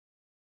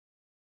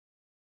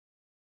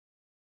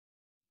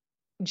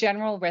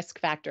General risk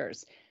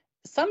factors.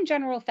 Some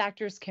general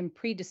factors can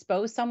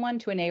predispose someone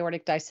to an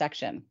aortic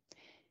dissection.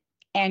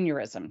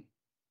 Aneurysm.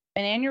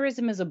 An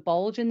aneurysm is a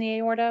bulge in the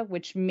aorta,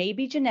 which may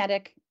be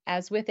genetic,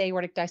 as with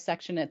aortic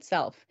dissection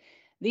itself.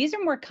 These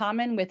are more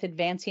common with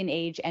advancing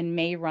age and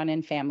may run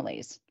in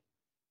families.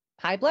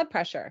 High blood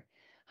pressure.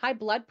 High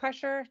blood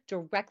pressure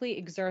directly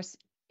exerts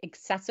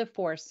excessive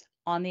force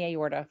on the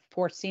aorta,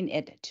 forcing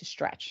it to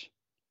stretch.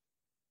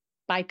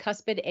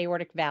 Bicuspid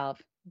aortic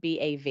valve,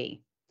 BAV.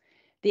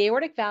 The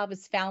aortic valve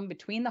is found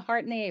between the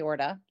heart and the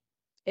aorta.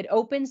 It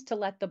opens to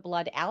let the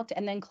blood out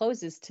and then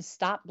closes to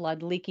stop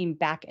blood leaking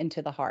back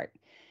into the heart.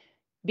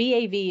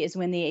 BAV is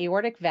when the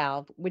aortic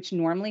valve, which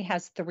normally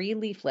has 3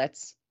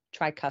 leaflets,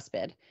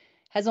 tricuspid,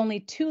 has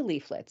only 2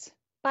 leaflets,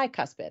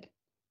 bicuspid.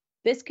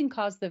 This can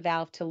cause the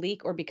valve to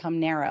leak or become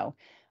narrow.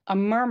 A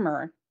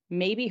murmur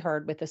may be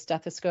heard with a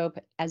stethoscope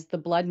as the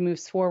blood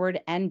moves forward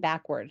and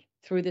backward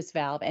through this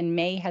valve and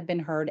may have been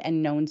heard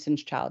and known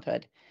since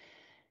childhood.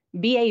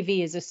 BAV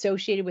is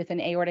associated with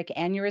an aortic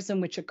aneurysm,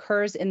 which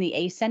occurs in the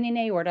ascending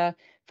aorta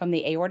from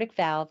the aortic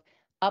valve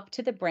up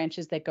to the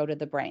branches that go to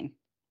the brain.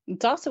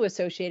 It's also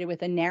associated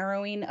with a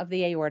narrowing of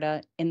the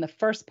aorta in the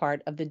first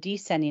part of the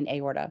descending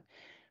aorta,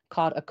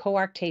 called a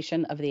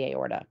coarctation of the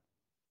aorta.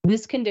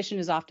 This condition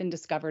is often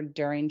discovered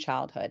during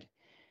childhood.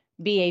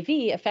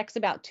 BAV affects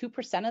about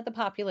 2% of the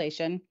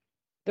population.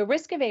 The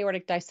risk of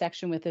aortic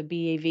dissection with a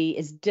BAV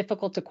is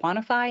difficult to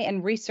quantify,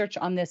 and research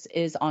on this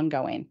is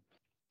ongoing.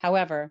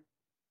 However,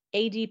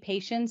 AD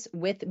patients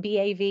with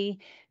BAV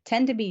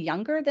tend to be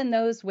younger than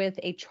those with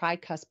a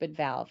tricuspid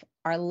valve,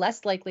 are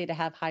less likely to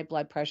have high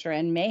blood pressure,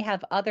 and may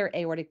have other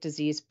aortic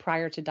disease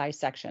prior to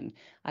dissection,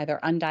 either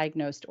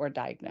undiagnosed or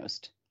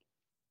diagnosed.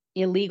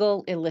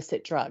 Illegal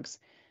illicit drugs.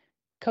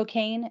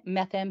 Cocaine,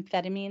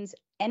 methamphetamines,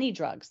 any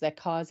drugs that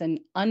cause an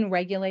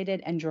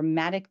unregulated and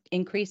dramatic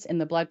increase in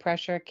the blood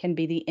pressure can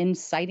be the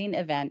inciting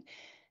event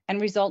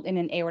and result in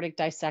an aortic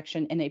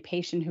dissection in a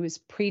patient who is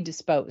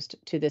predisposed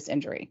to this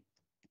injury.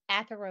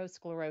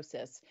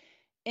 Atherosclerosis.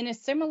 In a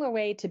similar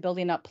way to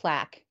building up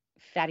plaque,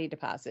 fatty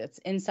deposits,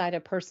 inside a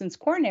person's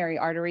coronary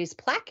arteries,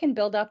 plaque can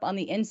build up on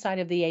the inside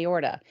of the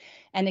aorta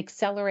and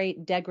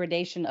accelerate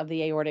degradation of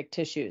the aortic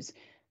tissues.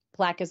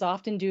 Plaque is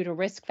often due to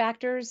risk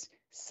factors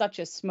such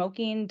as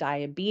smoking,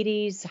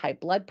 diabetes, high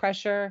blood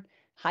pressure,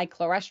 high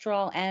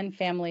cholesterol, and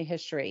family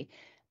history.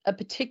 A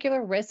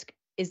particular risk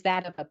is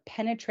that of a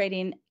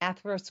penetrating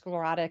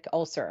atherosclerotic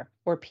ulcer,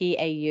 or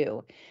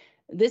PAU.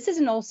 This is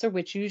an ulcer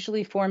which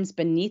usually forms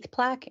beneath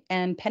plaque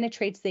and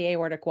penetrates the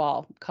aortic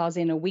wall,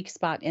 causing a weak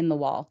spot in the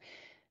wall.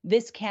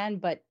 This can,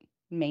 but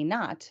may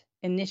not,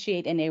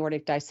 initiate an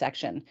aortic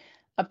dissection.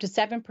 Up to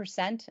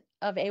 7%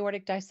 of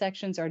aortic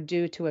dissections are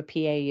due to a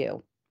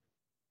PAU.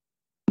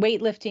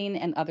 Weightlifting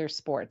and other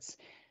sports.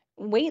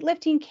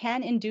 Weightlifting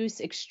can induce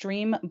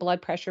extreme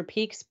blood pressure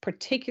peaks,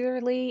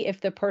 particularly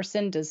if the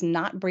person does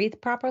not breathe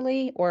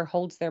properly or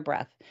holds their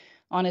breath.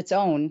 On its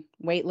own,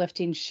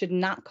 weightlifting should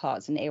not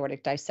cause an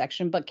aortic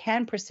dissection, but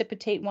can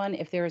precipitate one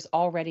if there is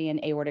already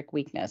an aortic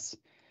weakness.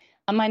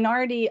 A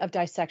minority of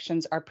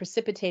dissections are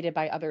precipitated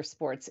by other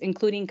sports,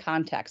 including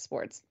contact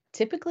sports,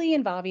 typically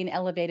involving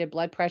elevated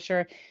blood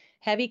pressure,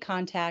 heavy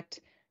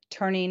contact,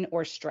 turning,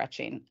 or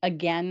stretching.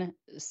 Again,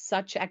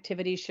 such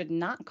activities should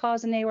not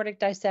cause an aortic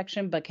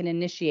dissection, but can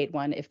initiate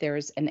one if there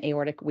is an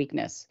aortic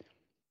weakness.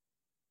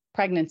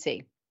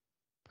 Pregnancy.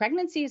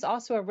 Pregnancy is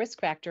also a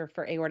risk factor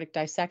for aortic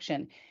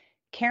dissection.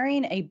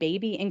 Carrying a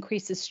baby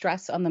increases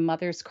stress on the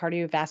mother's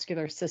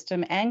cardiovascular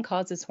system and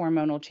causes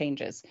hormonal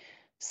changes.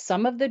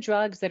 Some of the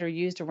drugs that are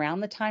used around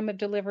the time of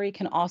delivery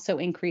can also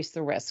increase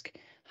the risk.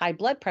 High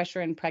blood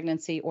pressure in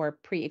pregnancy or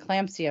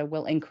preeclampsia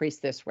will increase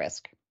this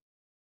risk.